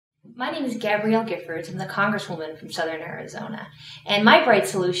My name is Gabrielle Giffords. I'm the Congresswoman from Southern Arizona. And my bright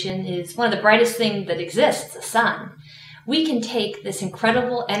solution is one of the brightest things that exists, the sun. We can take this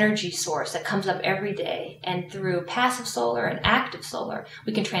incredible energy source that comes up every day, and through passive solar and active solar,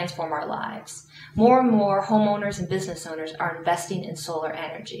 we can transform our lives. More and more homeowners and business owners are investing in solar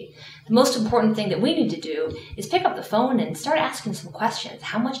energy. The most important thing that we need to do is pick up the phone and start asking some questions.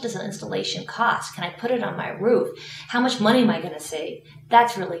 How much does an installation cost? Can I put it on my roof? How much money am I going to save?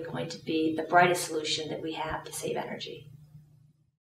 That's really going to be the brightest solution that we have to save energy.